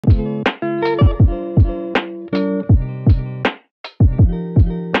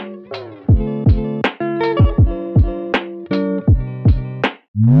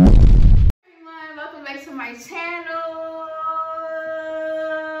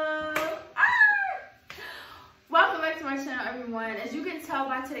already tell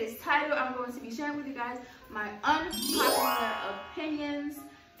by today's title, I'm going to be sharing with you guys my unpopular opinions.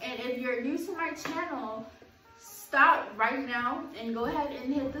 And if you're new to my channel, stop right now and go ahead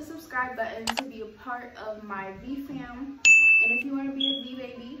and hit the subscribe button to be a part of my V fam. And if you want to be a V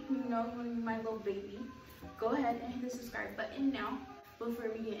baby, you know you want to be my little baby, go ahead and hit the subscribe button now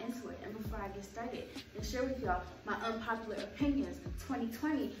before we get into it and before I get started and share with y'all my unpopular opinions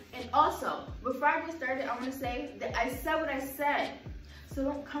 2020. And also, before I get started, I want to say that I said what I said. So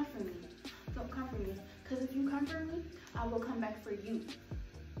don't come for me. Don't come for me. Because if you come for me, I will come back for you.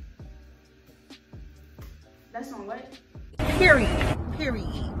 That's on what? Period.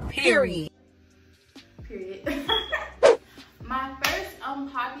 Period. My first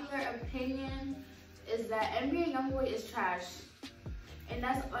unpopular opinion is that NBA YoungBoy is trash. And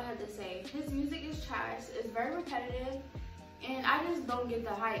that's all I have to say. His music is trash. It's very repetitive. And I just don't get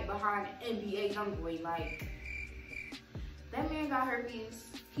the hype behind NBA YoungBoy. Like, that man got herpes.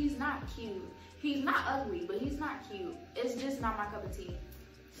 He's not cute. He's not ugly, but he's not cute. It's just not my cup of tea.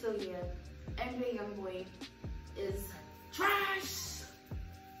 So yeah, NBA YoungBoy is trash.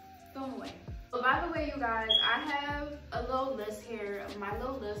 Throw him away. But by the way, you guys, I have a little list here, my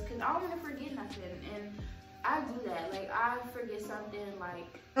little list, because I don't want to forget nothing. And I do that. Like, I forget something,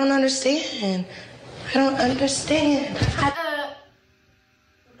 like... I don't understand.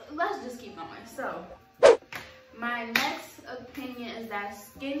 Let's just keep going. So, my next opinion is that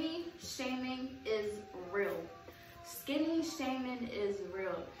skinny shaming is real. Skinny shaming is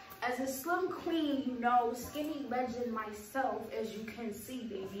real. As a slim queen, you know, skinny legend myself, as you can see,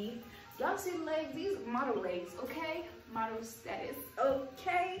 baby. Y'all see the legs? These model legs, okay? Model status,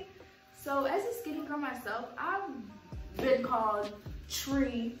 okay? So as a skinny girl myself, I've been called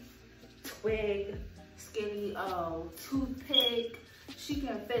tree, twig, skinny, toothpick. She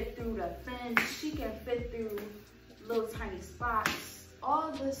can fit through the fence. She can fit through little tiny spots.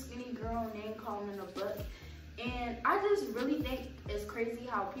 All the skinny girl name calling in the book. And I just really think it's crazy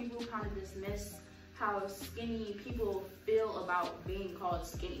how people kind of dismiss how skinny people feel about being called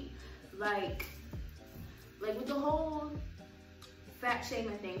skinny. Like with the whole fat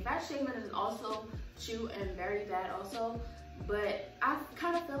shaming thing. Fat shaming is also true and very bad also. But I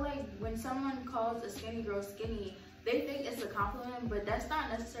kind of feel like when someone calls a skinny girl skinny, they think it's a compliment, but that's not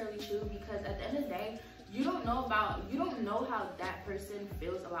necessarily true, because at the end of the day, you don't know how that person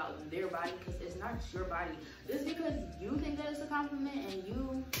feels about their body, because it's not your body. Just because you think that it's a compliment and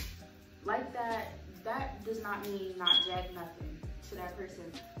you like that, that does not mean not jack nothing to that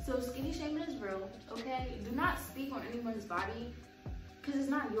person. So skinny shaming is real, okay? Do not speak on anyone's body, because it's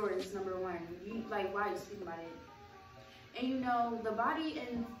not yours, number one. Why are you speaking about it? And you know, the body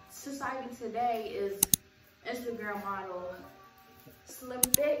in society today is Instagram model, slim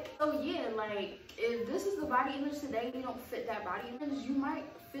thick. So yeah, like, if this is the body image today, you don't fit that body image, you might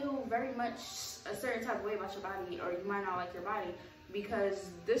feel very much a certain type of way about your body, or you might not like your body, because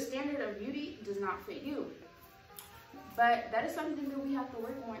this standard of beauty does not fit you. But that is something that we have to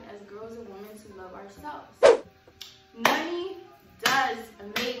work on as girls and women to love ourselves. Money does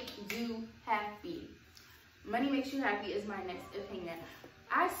make you happy. Money makes you happy is my next opinion.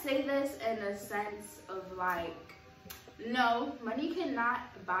 I say this in a sense of like, no, money cannot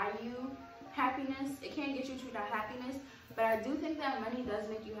buy you happiness. It can't get you to that happiness. But I do think that money does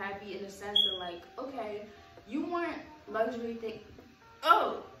make you happy in the sense of like, okay, you want luxury things.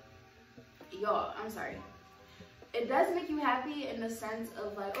 Oh, y'all, I'm sorry. It does make you happy in the sense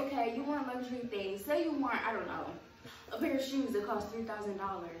of like, okay, you want luxury things. Say you want, I don't know, a pair of shoes that cost $3,000.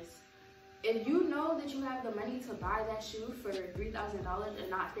 If you know that you have the money to buy that shoe for $3,000 and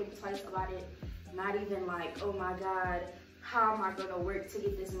not think twice about it, not even like, oh my God, how am I gonna work to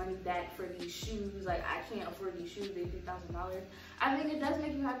get this money back for these shoes? Like, I can't afford these shoes, they're $3,000. I think it does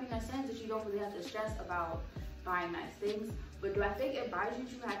make you happy in a sense that you don't really have to stress about buying nice things. But do I think it buys you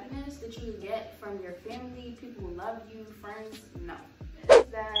true happiness that you can get from your family, people who love you, friends? No.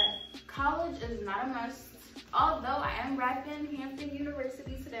 That college is not a must. Although I am repping Hampton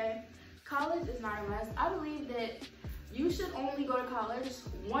University today, college is not a must. I believe that you should only go to college,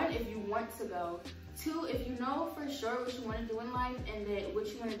 one, if you want to go. Two, if you know for sure what you want to do in life and that what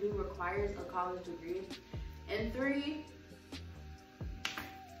you want to do requires a college degree. And three,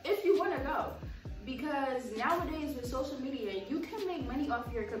 if you want to go. Because nowadays with social media, you can make money off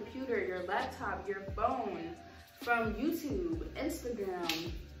your computer, your laptop, your phone, from YouTube,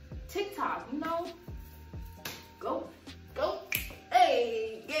 Instagram, TikTok, you know? Go,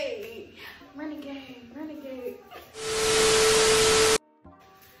 hey, yay, renegade.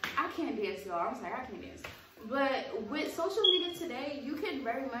 I can't dance, y'all. I'm sorry, I can't dance. But with social media today, you can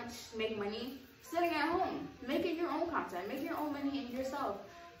very much make money sitting at home, making your own content, making your own money in yourself.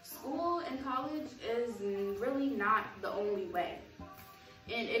 School and college is really not the only way.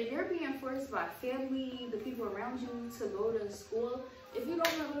 And if you're being forced by family, the people around you to go to school, if you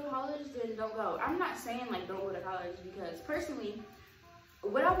don't want to go to college, then don't go. I'm not saying like don't go to college, because personally,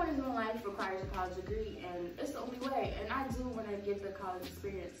 what I want to do in life requires a college degree, and it's the only way. And I do want to get the college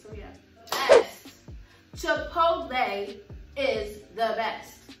experience. So yeah. Best. Chipotle is the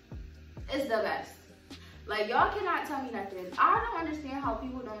best. It's the best. Like, y'all cannot tell me nothing. I don't understand how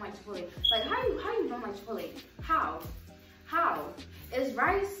people don't like Chipotle. Like, how you don't like Chipotle? How? It's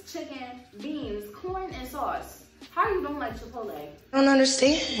rice, chicken, beans, corn, and sauce. How you don't like Chipotle? I don't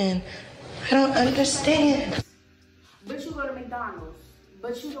understand. I don't understand. But you go to McDonald's,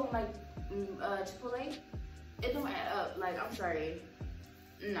 but you don't like Chipotle? It don't add up. Like, I'm sorry.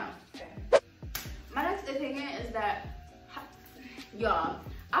 No. My next opinion is that, y'all,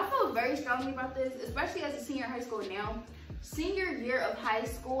 I feel very strongly about this, especially as a senior in high school now. Senior year of high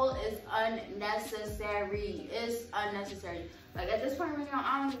school is unnecessary. It's unnecessary. Like, at this point right now,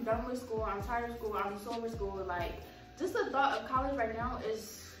 I'm done with school. I'm tired of school. I'm so over school. Like, just the thought of college right now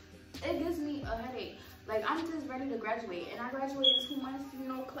it gives me a headache. Like, I'm just ready to graduate. And I graduate in 2 months, you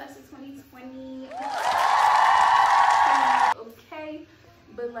know, class of 2020. Okay.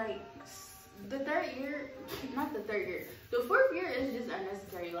 But, like, the fourth year is just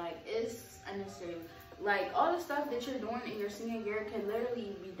unnecessary. Like, it's unnecessary. Like, all the stuff that you're doing in your senior year can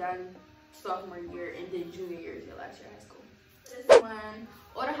literally be done sophomore year, and then junior year is your last year of high school. This one,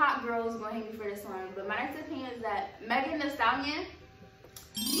 all the hot girls gonna hate me for this one, but my next opinion is that Megan Thee Stallion,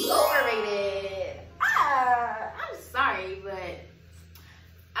 overrated. I'm sorry, but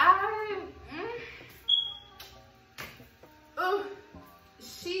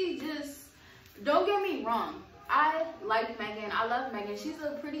she just, don't get me wrong. I like Megan. I love Megan. She's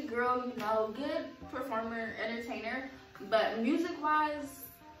a pretty girl, you know, good performer, entertainer. But music-wise,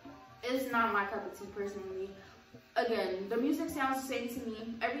 it's not my cup of tea personally. Again, the music sounds the same to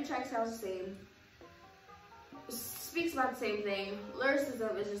me. Every track sounds the same. Speaks about the same thing.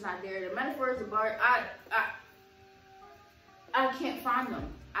 Lyricism is just not there. The metaphors, the bar, I can't find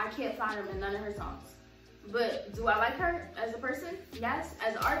them. I can't find them in none of her songs. But do I like her as a person? Yes.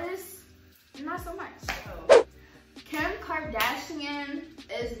 As an artist, not so much. So, Kim Kardashian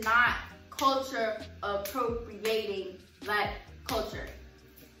is not culture appropriating Black culture.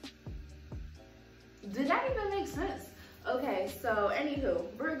 Did that even make sense? Okay, so anywho,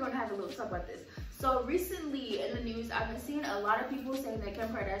 we're gonna have a little talk about this. So recently in the news, I've been seeing a lot of people saying that Kim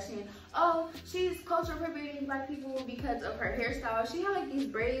Kardashian, oh, she's culture appropriating Black people because of her hairstyle. She had like these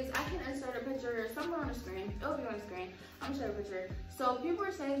braids. I can insert a picture somewhere on the screen. It'll be on the screen. I'm sure a picture. So people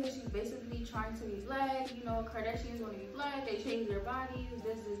are saying that she's basically trying to be Black. You know, Kardashians want to be Black. They change their bodies.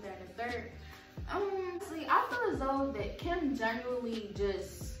 This, that, and the third. Honestly, I feel as though that Kim genuinely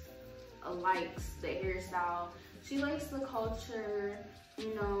just likes the hairstyle. She likes the culture.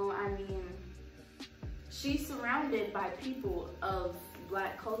 You know, I mean, she's surrounded by people of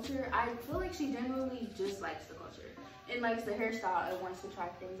Black culture. I feel like she genuinely just likes the culture and likes the hairstyle and wants to try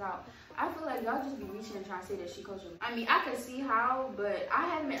things out. I feel like y'all just be reaching and trying to say that she culture. I mean, I can see how, but I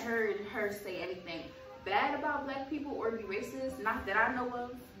haven't heard her say anything bad about Black people or be racist. Not that I know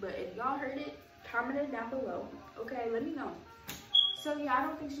of, but if y'all heard it, comment it down below. Okay, let me know. So yeah, I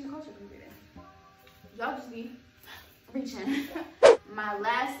don't think she's culture appropriating. Y'all just be reaching. My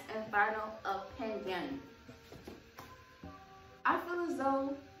last and final opinion. I feel as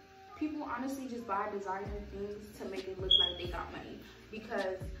though people honestly just buy designer things to make it look like they got money.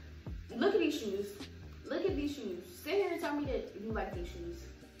 Because look at these shoes. Look at these shoes. Sit here and tell me that you like these shoes.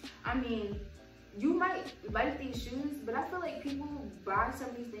 I mean, you might like these shoes, but I feel like people buy some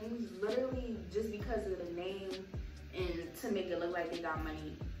of these things literally just because of the name and to make it look like they got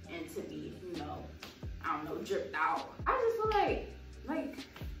money and to be, you know, I don't know, dripped out. I just feel like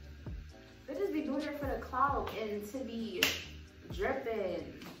they just be doing it for the clout and to be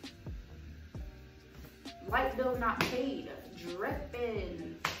dripping. Light bill not paid,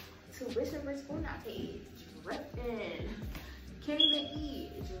 dripping. Tuition for school not paid, dripping. Can't even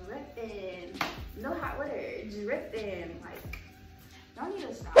eat, dripping. No hot water, dripping. Like, y'all need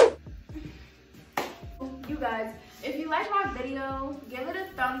to stop. You guys, if you like my video, give it a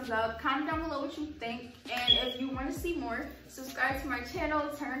thumbs up. Comment down below what you think. And if you want to see more, subscribe to my channel,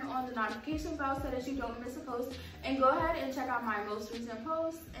 turn on the notification bell so that you don't miss a post. And go ahead and check out my most recent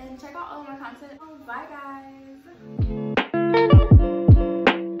posts and check out all of my content. Bye guys.